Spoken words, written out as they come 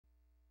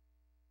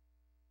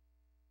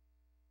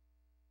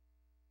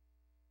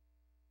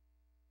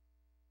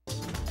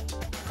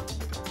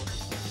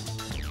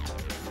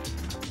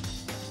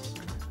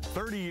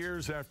30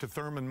 years after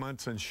Thurman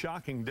Munson's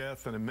shocking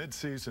death in a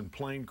midseason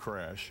plane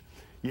crash,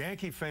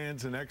 Yankee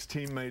fans and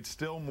ex-teammates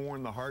still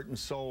mourn the heart and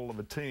soul of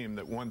a team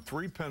that won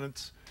 3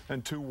 pennants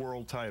and 2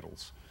 world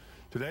titles.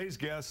 Today's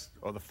guests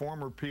are the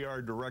former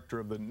PR director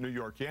of the New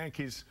York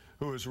Yankees,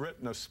 who has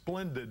written a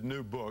splendid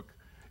new book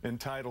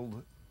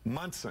entitled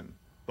Munson,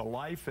 The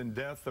Life and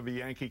Death of a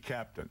Yankee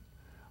Captain.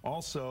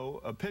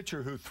 Also, a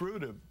pitcher who threw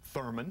to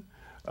Thurman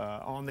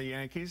on the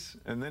Yankees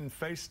and then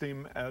faced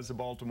him as a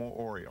Baltimore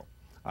Oriole.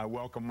 I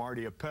welcome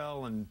Marty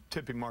Appel and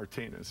Tippy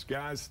Martinez.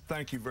 Guys,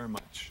 thank you very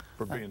much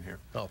for being here.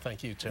 Oh,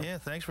 thank you, Tim. Yeah,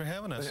 thanks for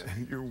having us.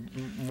 You're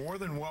more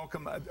than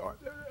welcome.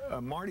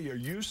 Marty, are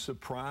you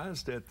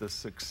surprised at the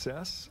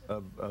success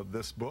of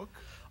this book?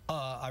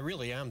 I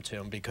really am,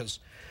 Tim, because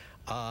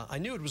I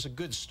knew it was a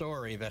good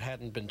story that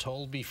hadn't been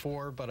told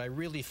before, but I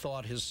really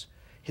thought his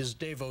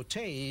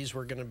devotees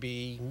were going to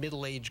be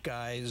middle-aged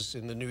guys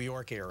in the New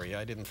York area.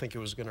 I didn't think it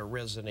was going to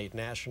resonate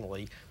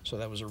nationally, so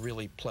that was a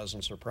really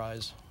pleasant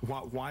surprise.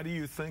 Why do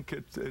you think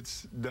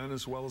it's done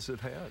as well as it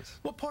has?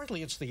 Well,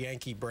 partly it's the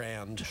Yankee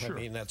brand. Sure.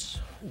 I mean,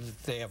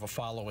 they have a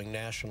following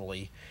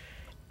nationally.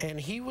 And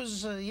he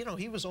was, you know,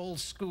 he was old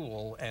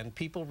school, and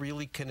people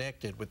really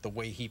connected with the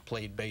way he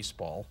played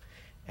baseball.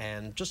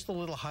 And just the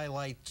little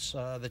highlights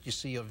that you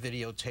see of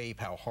videotape,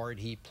 how hard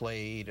he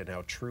played and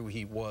how true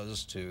he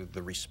was to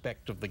the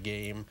respect of the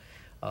game.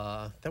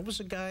 That was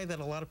a guy that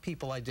a lot of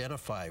people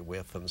identify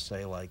with and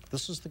say, like,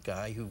 this is the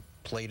guy who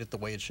played it the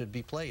way it should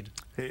be played.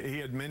 He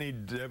had many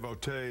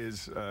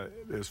devotees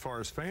as far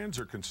as fans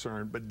are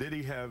concerned, but did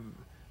he have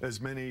as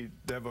many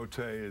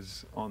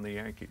devotees on the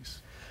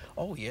Yankees?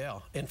 Oh, yeah.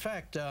 In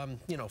fact,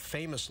 you know,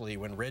 famously,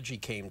 when Reggie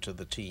came to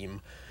the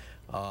team,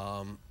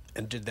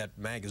 and did that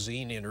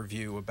magazine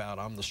interview about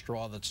I'm the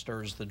straw that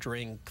stirs the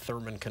drink,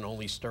 Thurman can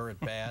only stir it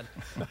bad.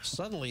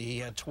 Suddenly he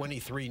had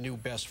 23 new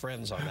best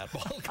friends on that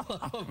ball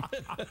club.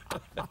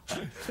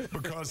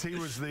 Because he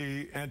was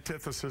the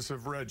antithesis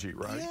of Reggie,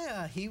 right?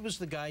 Yeah, he was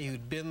the guy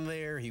who'd been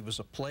there. He was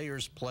a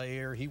player's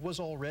player. He was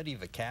already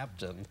the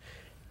captain.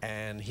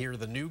 And here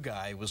the new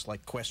guy was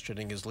like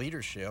questioning his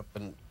leadership,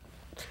 and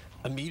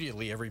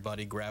immediately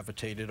everybody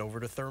gravitated over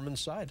to Thurman's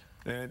side.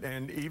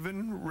 And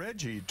even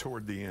Reggie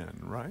toward the end,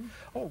 right?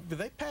 Oh,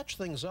 they patched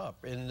things up.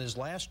 In his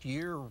last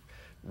year,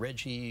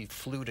 Reggie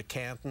flew to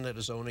Canton at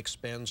his own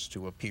expense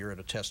to appear at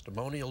a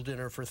testimonial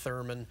dinner for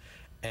Thurman,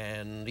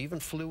 and even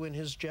flew in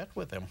his jet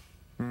with him.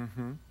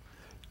 Mm-hmm.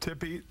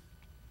 Tippy,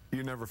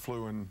 you never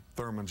flew in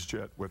Thurman's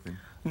jet with him?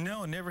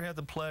 No, never had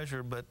the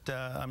pleasure, but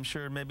I'm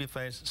sure maybe if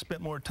I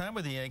spent more time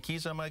with the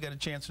Yankees, I might get a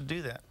chance to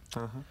do that.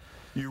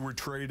 You were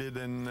traded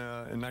in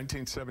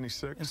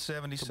 1976? In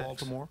 76. To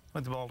Baltimore?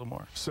 Went to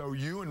Baltimore. So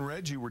you and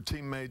Reggie were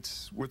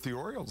teammates with the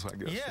Orioles, I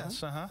guess?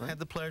 Yes, right? Right? Had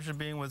the pleasure of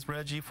being with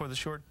Reggie for the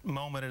short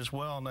moment as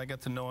well, and I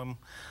got to know him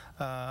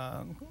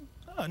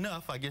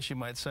enough, I guess you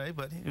might say,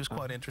 but it was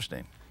quite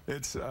interesting.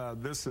 It's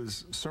this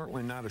is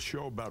certainly not a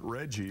show about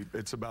Reggie.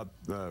 It's about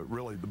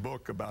really the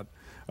book about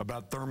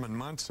Thurman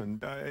Munson.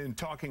 And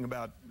talking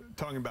about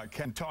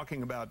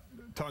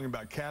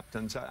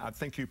captains, I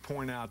think you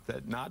point out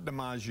that not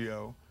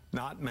DiMaggio,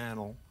 not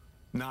Mantle,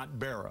 not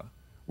Berra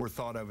were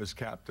thought of as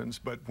captains,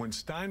 but when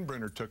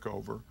Steinbrenner took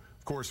over,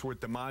 of course, with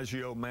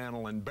DiMaggio,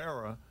 Mantle, and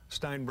Berra,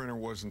 Steinbrenner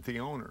wasn't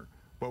the owner.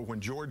 But when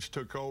George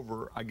took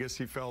over, I guess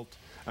he felt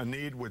a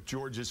need with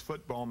George's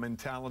football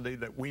mentality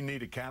that we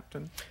need a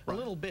captain. Right? A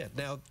little bit.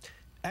 Now,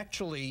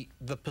 actually,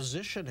 the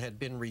position had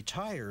been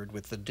retired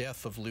with the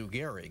death of Lou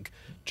Gehrig.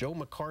 Joe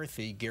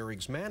McCarthy,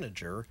 Gehrig's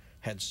manager,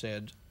 had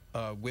said,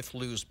 with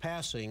Lou's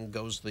passing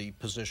goes the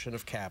position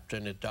of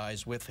captain. It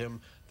dies with him.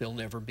 There'll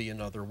never be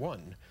another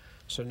one.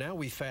 So now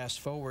we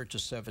fast forward to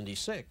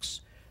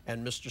 '76,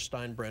 and Mr.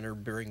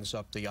 Steinbrenner brings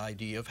up the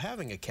idea of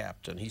having a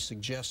captain. He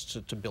suggests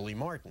it to Billy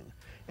Martin.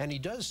 And he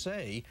does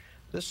say,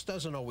 this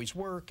doesn't always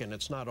work, and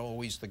it's not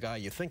always the guy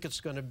you think it's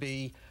going to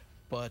be,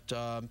 but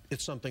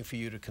it's something for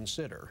you to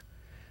consider.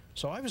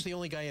 So I was the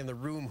only guy in the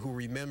room who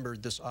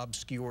remembered this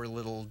obscure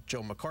little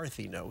Joe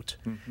McCarthy note.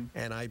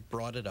 And I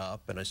brought it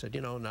up, and I said,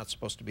 you know, not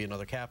supposed to be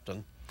another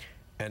captain.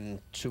 And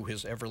to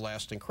his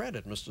everlasting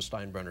credit, Mr.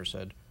 Steinbrenner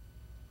said,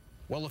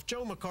 well, if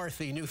Joe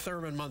McCarthy knew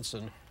Thurman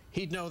Munson,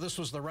 he'd know this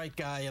was the right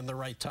guy in the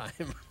right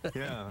time.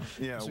 Yeah.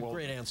 It's a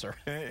great answer.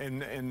 In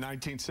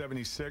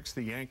 1976,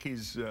 the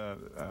Yankees,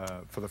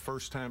 for the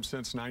first time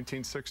since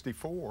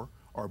 1964,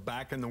 are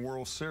back in the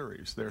World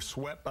Series. They're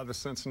swept by the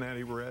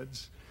Cincinnati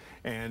Reds,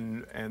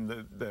 and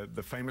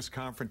the famous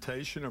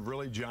confrontation of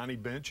really Johnny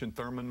Bench and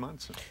Thurman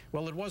Munson.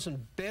 Well, it wasn't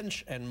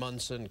Bench and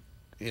Munson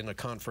in a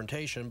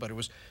confrontation, but it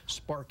was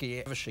Sparky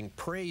lavishing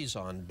praise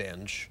on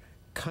Bench,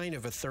 kind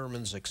of at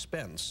Thurman's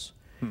expense.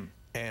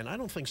 And I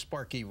don't think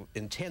Sparky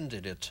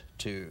intended it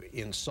to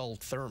insult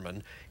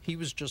Thurman. He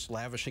was just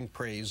lavishing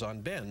praise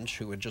on Bench,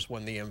 who had just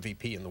won the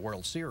MVP in the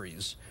World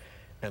Series.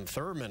 And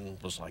Thurman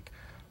was like,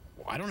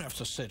 I don't have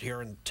to sit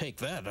here and take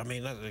that. I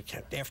mean,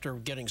 after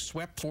getting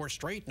swept 4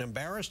 straight and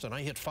embarrassed, and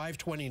I hit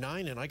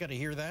 529, and I got to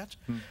hear that?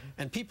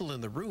 And people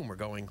in the room were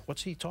going,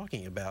 what's he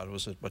talking about?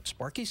 Was it what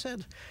Sparky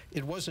said?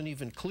 It wasn't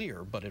even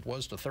clear, but it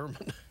was to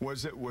Thurman.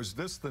 Was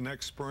this the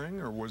next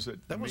spring, or was it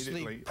That was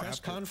immediately the press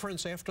after?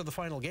 Conference after the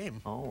final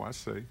game. Oh, I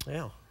see.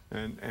 Yeah.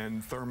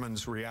 And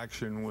Thurman's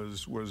reaction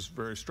was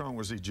very strong.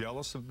 Was he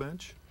jealous of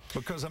Bench?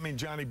 Because, I mean,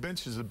 Johnny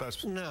Bench is the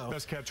best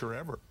catcher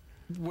ever.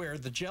 Where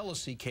the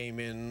jealousy came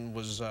in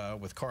was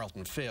with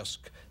Carlton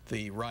Fisk,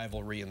 the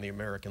rivalry in the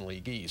American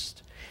League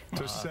East.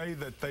 To say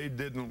that they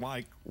didn't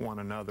like one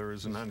another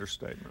is an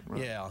understatement,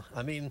 right? Yeah,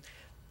 I mean,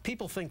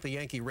 people think the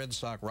Yankee-Red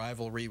Sox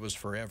rivalry was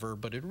forever,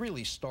 but it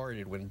really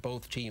started when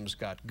both teams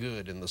got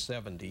good in the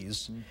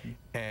 70s,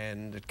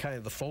 and kind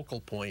of the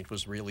focal point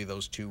was really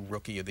those 2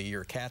 Rookie of the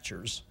Year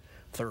catchers,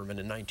 Thurman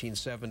in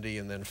 1970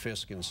 and then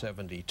Fisk in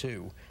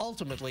 72.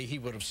 Ultimately, he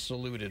would have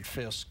saluted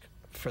Fisk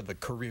for the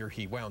career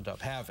he wound up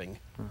having.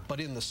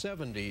 But in the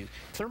 70s,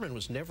 Thurman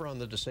was never on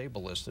the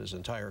disabled list his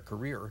entire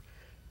career,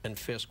 and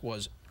Fisk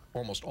was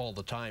almost all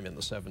the time in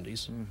the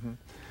 70s.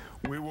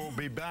 We will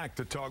be back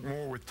to talk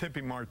more with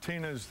Tippy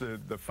Martinez,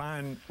 the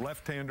fine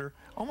left-hander.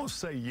 Almost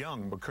say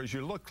young, because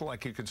you look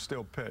like you could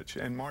still pitch,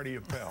 and Marty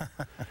Appel.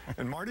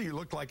 And Marty, you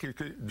look like you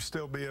could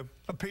still be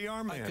a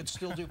PR man. I could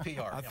still do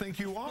PR. I think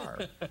you are.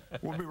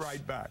 We'll be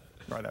right back,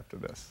 right after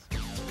this.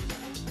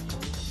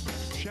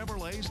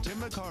 Chevrolet's Tim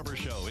McCarver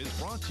Show is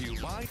brought to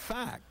you by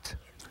Fact.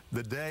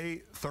 The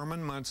day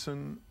Thurman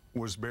Munson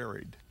was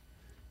buried,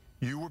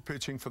 you were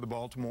pitching for the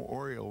Baltimore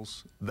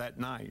Orioles that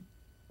night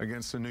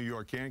against the New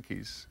York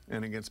Yankees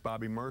and against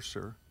Bobby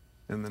Mercer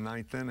in the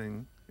 9th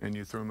inning, and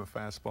you threw him a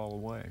fastball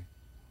away.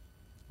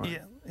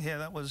 Right? Yeah,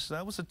 that was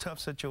a tough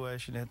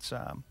situation. It's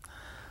I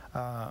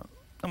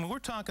mean,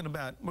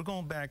 we're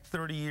going back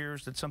 30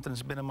 years. That's something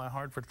that's been in my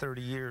heart for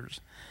 30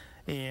 years.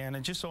 And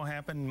it just so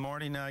happened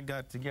Marty and I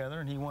got together,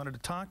 and he wanted to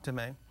talk to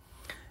me.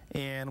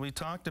 And we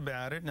talked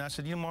about it, and I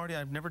said, you know, Marty,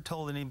 I've never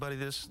told anybody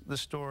this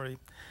story.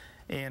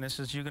 And I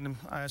says,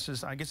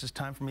 I guess it's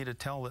time for me to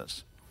tell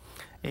this.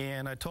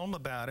 And I told him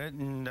about it,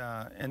 and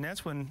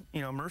that's when,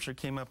 you know, Mercer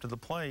came up to the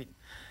plate.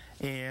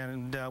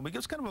 And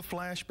it's kind of a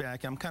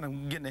flashback. I'm kind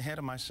of getting ahead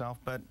of myself,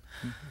 but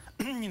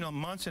you know,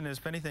 Munson,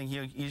 if anything,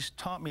 he's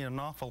taught me an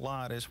awful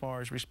lot as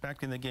far as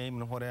respecting the game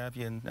and what have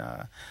you. And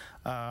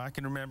I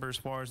can remember as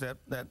far as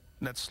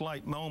that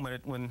slight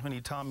moment when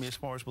he taught me as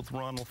far as with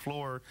Ron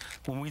LaFleur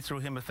when we threw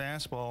him a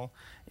fastball,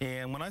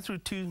 and when I threw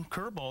 2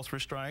 curveballs for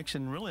strikes,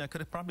 and really I could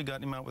have probably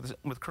gotten him out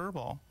with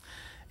curveball.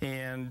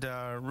 And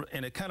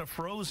it kind of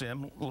froze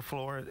him,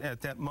 LaFleur,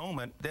 at that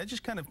moment. That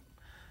just kind of,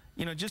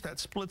 you know, just that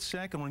split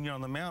second when you're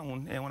on the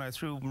mountain, and when I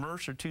threw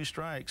Mercer 2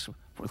 strikes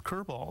with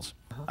curveballs,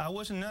 I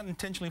wasn't not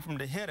intentionally for him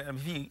to hit it. I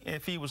mean,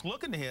 if he was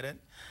looking to hit it,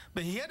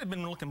 but he had to have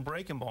been looking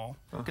breaking ball,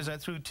 because I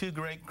threw 2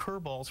 great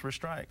curveballs for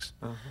strikes.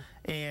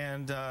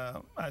 And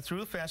I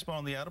threw a fastball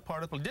on the outer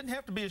part of the plate. It didn't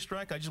have to be a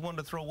strike. I just wanted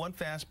to throw 1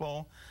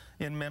 fastball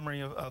in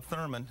memory of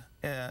Thurman,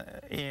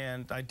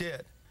 and I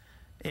did.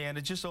 And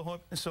it just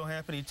so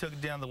happened he took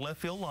it down the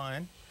left field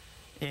line,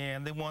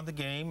 and they won the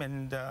game.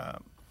 And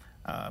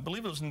I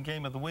believe it was in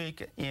Game of the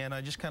Week, and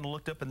I just kind of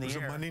looked up in the air. It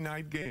was a Monday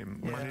night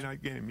game. Yeah. Monday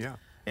night game, yeah.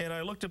 And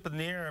I looked up in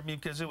the air, I mean,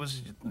 because it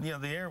was, you know,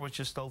 the air was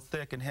just so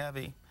thick and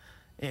heavy,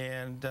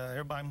 and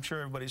I'm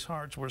sure everybody's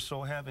hearts were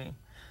so heavy.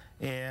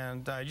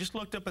 And I just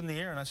looked up in the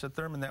air, and I said,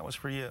 Thurman, that was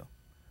for you.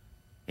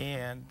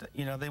 And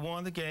you know, they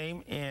won the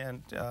game,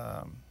 and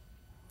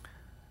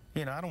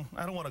you know, I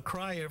don't want to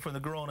cry here for the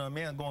grown-up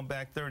man going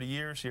back 30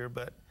 years here,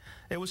 but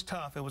it was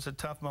tough. It was a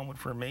tough moment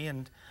for me,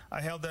 and I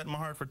held that in my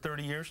heart for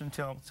 30 years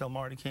until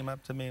Marty came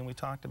up to me and we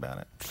talked about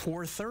it.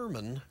 For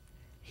Thurman,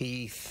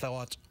 he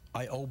thought,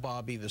 I owe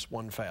Bobby this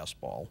 1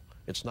 fastball.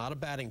 It's not a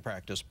batting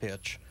practice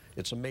pitch.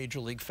 It's a major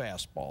league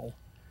fastball.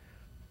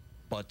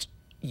 But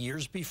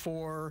years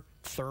before,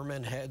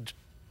 Thurman had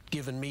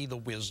given me the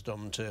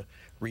wisdom to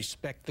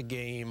respect the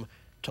game,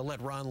 to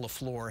let Ron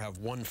LaFleur have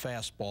 1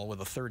 fastball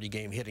with a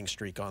 30-game hitting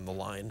streak on the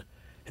line.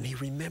 And he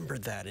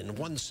remembered that. In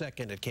 1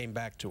 second, it came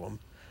back to him.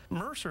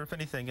 Mercer, if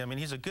anything, I mean,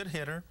 he's a good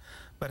hitter,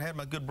 but had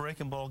my good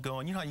breaking ball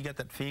going. You know how you get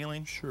that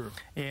feeling? Sure.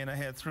 And I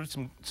had threw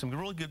some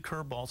really good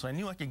curveballs, and I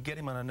knew I could get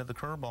him on another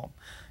curveball.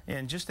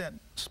 And just that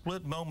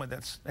split moment,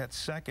 that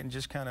second,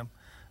 just kind of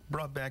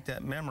brought back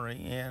that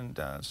memory. And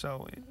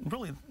so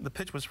really, the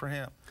pitch was for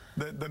him.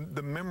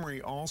 The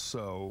memory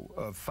also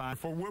of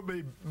 5. We'll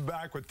be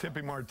back with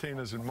Tippy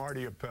Martinez and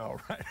Marty Appel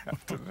right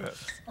after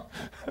this.